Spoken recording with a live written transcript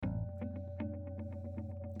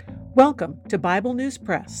Welcome to Bible News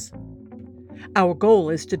Press. Our goal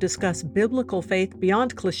is to discuss biblical faith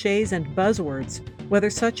beyond cliches and buzzwords, whether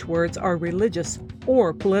such words are religious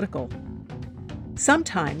or political.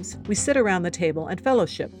 Sometimes we sit around the table and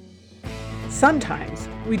fellowship. Sometimes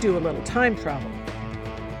we do a little time travel.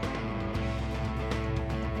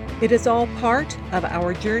 It is all part of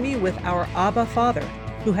our journey with our Abba Father,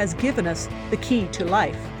 who has given us the key to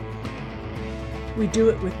life. We do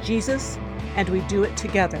it with Jesus, and we do it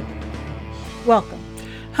together. Welcome.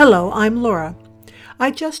 Hello, I'm Laura.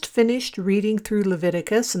 I just finished reading through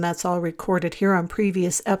Leviticus, and that's all recorded here on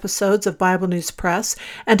previous episodes of Bible News Press,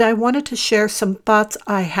 and I wanted to share some thoughts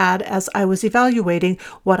I had as I was evaluating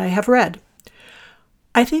what I have read.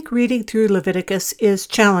 I think reading through Leviticus is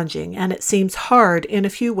challenging, and it seems hard in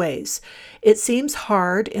a few ways. It seems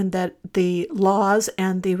hard in that the laws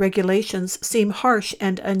and the regulations seem harsh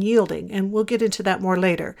and unyielding, and we'll get into that more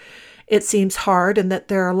later. It seems hard in that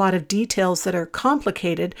there are a lot of details that are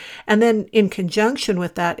complicated, and then in conjunction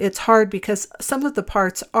with that, it's hard because some of the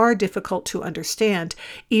parts are difficult to understand,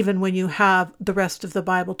 even when you have the rest of the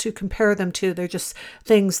Bible to compare them to. They're just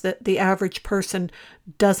things that the average person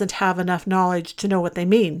doesn't have enough knowledge to know what they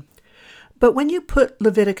mean. But when you put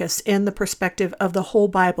Leviticus in the perspective of the whole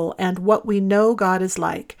Bible and what we know God is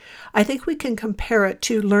like, I think we can compare it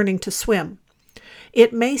to learning to swim.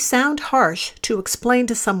 It may sound harsh to explain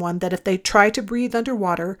to someone that if they try to breathe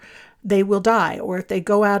underwater, they will die, or if they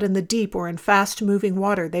go out in the deep or in fast-moving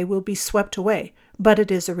water, they will be swept away. But it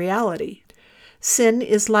is a reality. Sin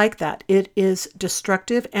is like that. It is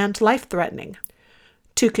destructive and life-threatening.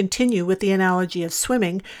 To continue with the analogy of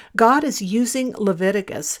swimming, God is using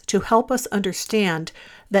Leviticus to help us understand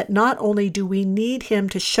that not only do we need Him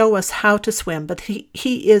to show us how to swim, but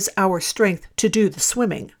He is our strength to do the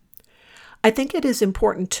swimming. I think it is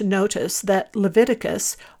important to notice that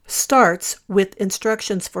Leviticus starts with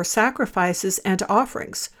instructions for sacrifices and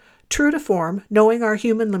offerings. True to form, knowing our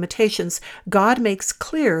human limitations, God makes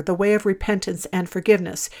clear the way of repentance and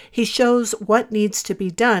forgiveness. He shows what needs to be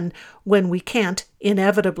done when we can't,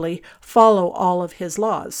 inevitably, follow all of His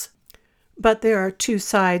laws. But there are two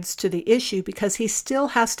sides to the issue because He still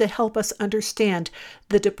has to help us understand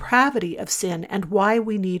the depravity of sin and why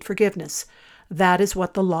we need forgiveness. That is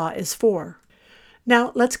what the law is for.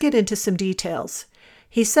 Now, let's get into some details.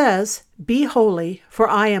 He says, "Be holy, for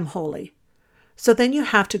I am holy." So then you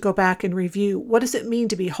have to go back and review, what does it mean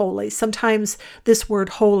to be holy? Sometimes this word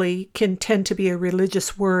holy can tend to be a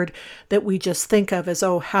religious word that we just think of as,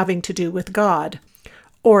 having to do with God.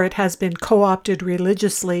 Or it has been co-opted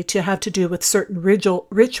religiously to have to do with certain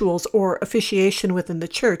rituals or officiation within the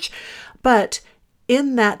church. But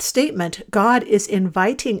in that statement, God is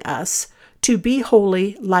inviting us to be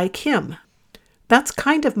holy like Him. That's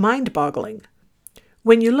kind of mind-boggling.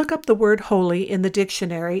 When you look up the word holy in the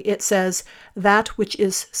dictionary, it says that which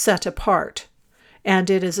is set apart, and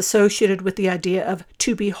it is associated with the idea of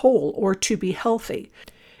to be whole or to be healthy.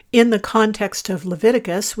 In the context of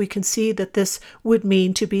Leviticus, we can see that this would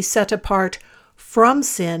mean to be set apart from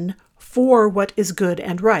sin for what is good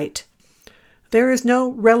and right. There is no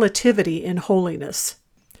relativity in holiness.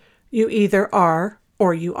 You either are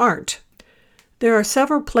or you aren't. There are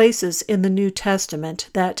several places in the New Testament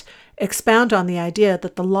that expound on the idea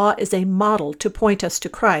that the law is a model to point us to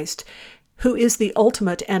Christ, who is the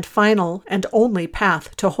ultimate and final and only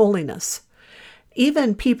path to holiness.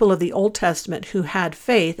 Even people of the Old Testament who had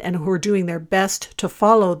faith and who were doing their best to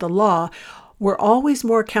follow the law were always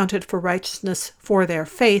more counted for righteousness for their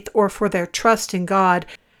faith or for their trust in God,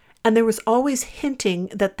 and there was always hinting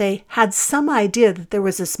that they had some idea that there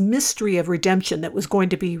was this mystery of redemption that was going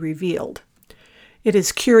to be revealed. It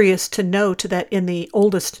is curious to note that in the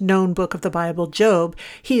oldest known book of the Bible, Job,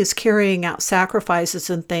 he is carrying out sacrifices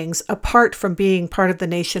and things apart from being part of the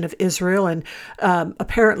nation of Israel and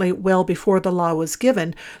apparently well before the law was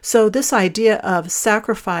given. So this idea of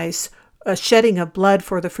sacrifice, a shedding of blood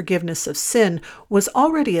for the forgiveness of sin, was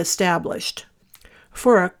already established.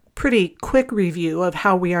 For a pretty quick review of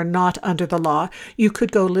how we are not under the law, you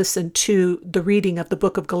could go listen to the reading of the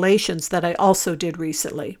book of Galatians that I also did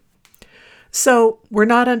recently. So we're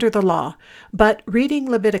not under the law, but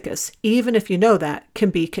reading Leviticus, even if you know that, can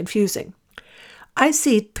be confusing. I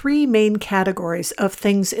see three main categories of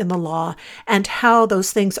things in the law and how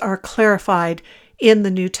those things are clarified in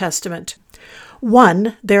the New Testament.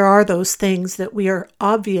 One, there are those things that we are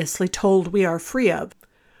obviously told we are free of.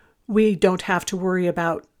 We don't have to worry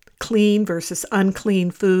about clean versus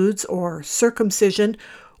unclean foods or circumcision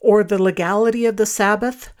or the legality of the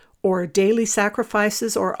Sabbath or daily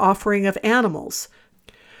sacrifices or offering of animals.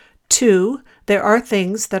 2, There are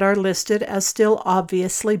things that are listed as still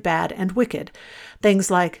obviously bad and wicked. Things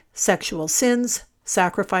like sexual sins,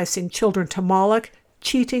 sacrificing children to Moloch,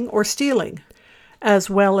 cheating or stealing, as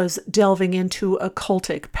well as delving into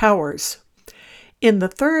occultic powers. In the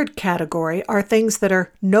third category are things that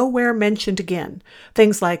are nowhere mentioned again.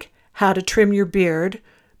 Things like how to trim your beard,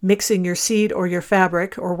 mixing your seed or your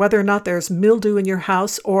fabric, or whether or not there's mildew in your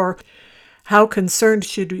house, or how concerned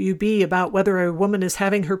should you be about whether a woman is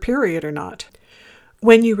having her period or not.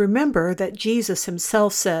 When you remember that Jesus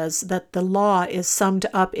himself says that the law is summed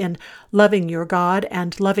up in loving your God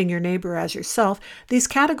and loving your neighbor as yourself, these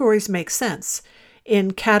categories make sense.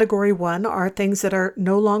 In category 1 are things that are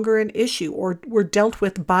no longer an issue or were dealt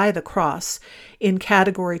with by the cross. In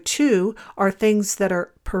category 2 are things that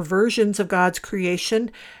are perversions of God's creation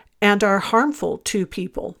and are harmful to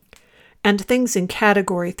people. And things in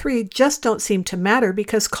category 3 just don't seem to matter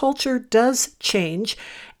because culture does change,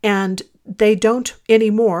 and they don't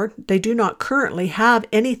anymore. They do not currently have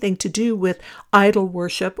anything to do with idol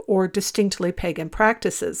worship or distinctly pagan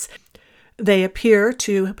practices. They appear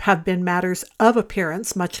to have been matters of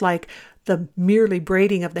appearance, much like the merely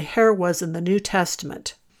braiding of the hair was in the New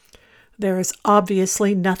Testament. There is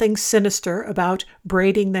obviously nothing sinister about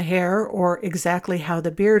braiding the hair or exactly how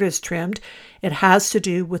the beard is trimmed. It has to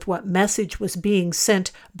do with what message was being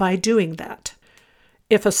sent by doing that.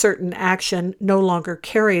 If a certain action no longer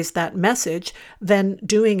carries that message, then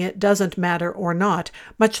doing it doesn't matter or not,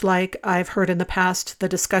 much like I've heard in the past the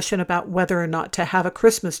discussion about whether or not to have a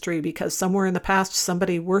Christmas tree because somewhere in the past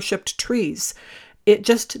somebody worshipped trees. It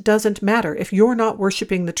just doesn't matter. If you're not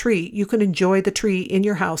worshiping the tree, you can enjoy the tree in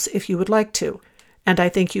your house if you would like to. And I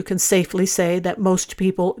think you can safely say that most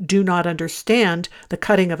people do not understand the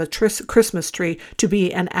cutting of a Christmas tree to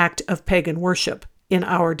be an act of pagan worship in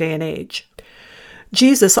our day and age.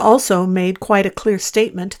 Jesus also made quite a clear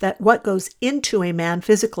statement that what goes into a man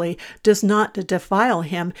physically does not defile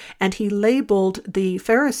him, and he labeled the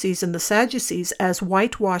Pharisees and the Sadducees as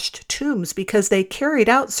whitewashed tombs because they carried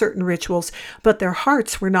out certain rituals, but their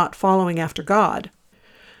hearts were not following after God.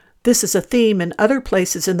 This is a theme in other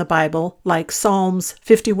places in the Bible, like Psalms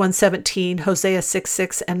 51:17, Hosea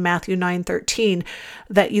 6:6, and Matthew 9:13,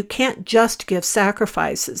 that you can't just give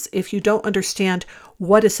sacrifices if you don't understand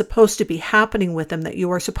what is supposed to be happening with them, that you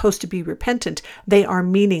are supposed to be repentant. They are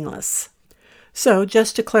meaningless. So,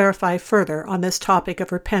 just to clarify further on this topic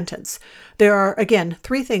of repentance, there are, again,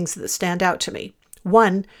 3 things that stand out to me.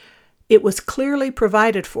 1, it was clearly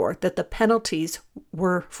provided for that the penalties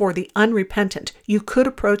were for the unrepentant. You could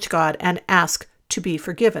approach God and ask to be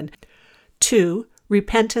forgiven. 2,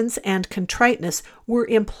 repentance and contriteness were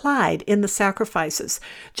implied in the sacrifices.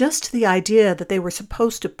 Just the idea that they were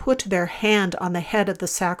supposed to put their hand on the head of the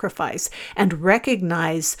sacrifice and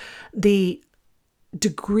recognize the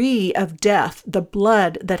degree of death, the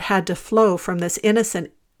blood that had to flow from this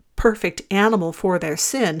innocent, perfect animal for their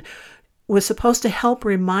sin, was supposed to help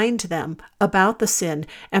remind them about the sin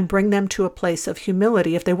and bring them to a place of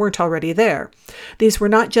humility if they weren't already there. These were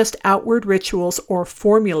not just outward rituals or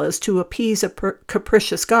formulas to appease a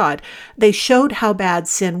capricious God. They showed how bad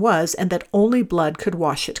sin was and that only blood could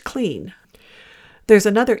wash it clean. There's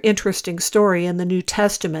another interesting story in the New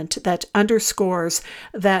Testament that underscores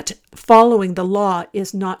that following the law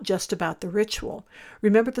is not just about the ritual.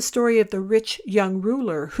 Remember the story of the rich young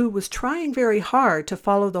ruler who was trying very hard to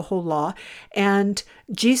follow the whole law, and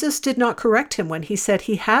Jesus did not correct him when he said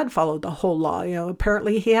he had followed the whole law.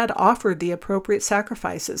 Apparently he had offered the appropriate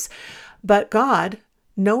sacrifices. But God,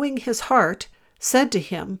 knowing his heart, said to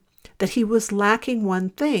him that he was lacking one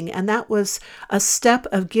thing, and that was a step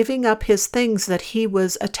of giving up his things that he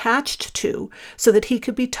was attached to so that he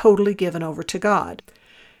could be totally given over to God.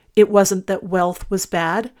 It wasn't that wealth was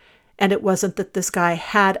bad, and it wasn't that this guy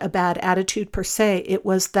had a bad attitude per se. It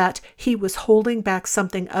was that he was holding back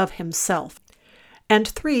something of himself. And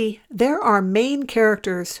 3, there are main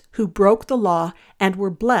characters who broke the law and were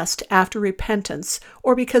blessed after repentance,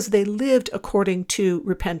 or because they lived according to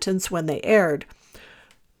repentance when they erred.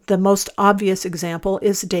 The most obvious example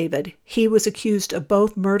is David. He was accused of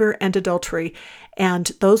both murder and adultery,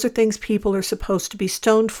 and those are things people are supposed to be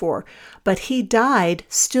stoned for. But he died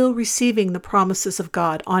still receiving the promises of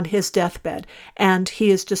God on his deathbed, and he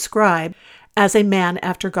is described as a man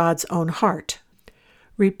after God's own heart.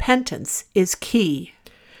 Repentance is key.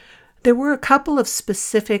 There were a couple of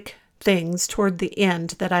specific things toward the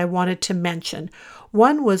end that I wanted to mention.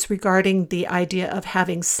 One was regarding the idea of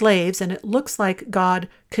having slaves, and it looks like God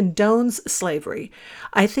condones slavery.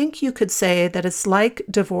 I think you could say that it's like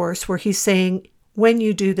divorce, where he's saying, when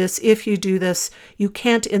you do this, if you do this, you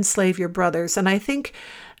can't enslave your brothers. And I think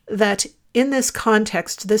that in this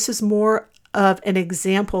context, this is more of an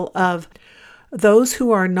example of those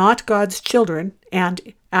who are not God's children,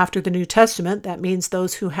 and after the New Testament, that means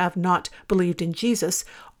those who have not believed in Jesus,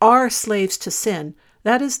 are slaves to sin.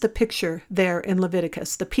 That is the picture there in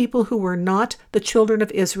Leviticus. The people who were not the children of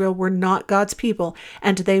Israel were not God's people,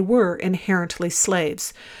 and they were inherently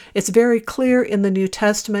slaves. It's very clear in the New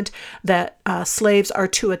Testament that slaves are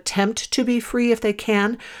to attempt to be free if they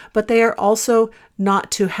can, but they are also not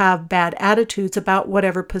to have bad attitudes about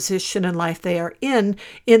whatever position in life they are in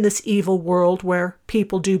this evil world where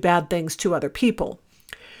people do bad things to other people.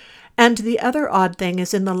 And the other odd thing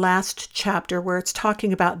is in the last chapter where it's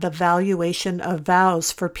talking about the valuation of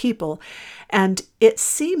vows for people. And it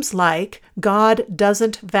seems like God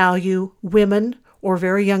doesn't value women or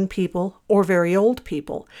very young people or very old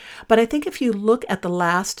people. But I think if you look at the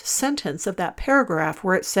last sentence of that paragraph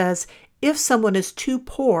where it says, if someone is too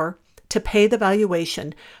poor to pay the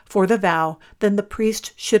valuation for the vow, then the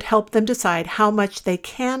priest should help them decide how much they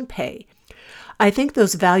can pay. I think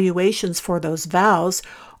those valuations for those vows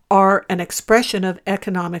are an expression of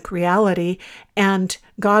economic reality, and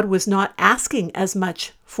God was not asking as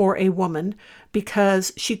much for a woman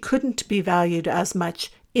because she couldn't be valued as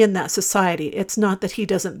much in that society. It's not that he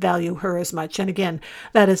doesn't value her as much. And again,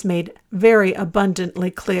 that is made very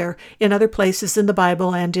abundantly clear in other places in the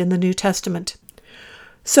Bible and in the New Testament.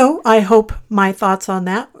 So I hope my thoughts on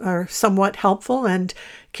that are somewhat helpful and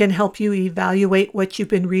can help you evaluate what you've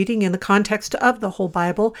been reading in the context of the whole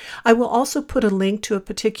Bible. I will also put a link to a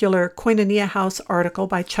particular Koinonia House article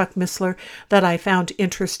by Chuck Missler that I found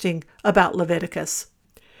interesting about Leviticus.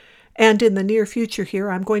 And in the near future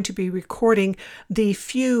here, I'm going to be recording the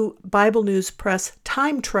few Bible News Press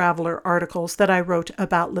time traveler articles that I wrote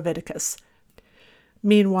about Leviticus.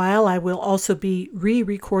 Meanwhile, I will also be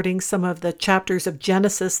re-recording some of the chapters of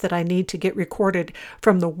Genesis that I need to get recorded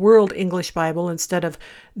from the World English Bible instead of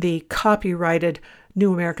the copyrighted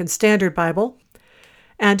New American Standard Bible.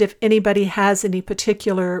 And if anybody has any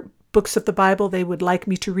particular books of the Bible they would like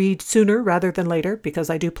me to read sooner rather than later, because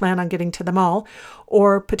I do plan on getting to them all,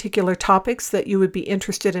 or particular topics that you would be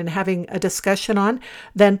interested in having a discussion on,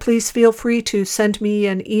 then please feel free to send me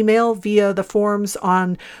an email via the forms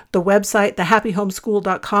on the website,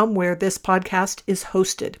 thehappyhomeschool.com, where this podcast is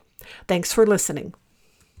hosted. Thanks for listening.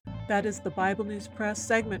 That is the Bible News Press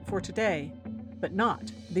segment for today, but not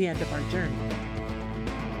the end of our journey.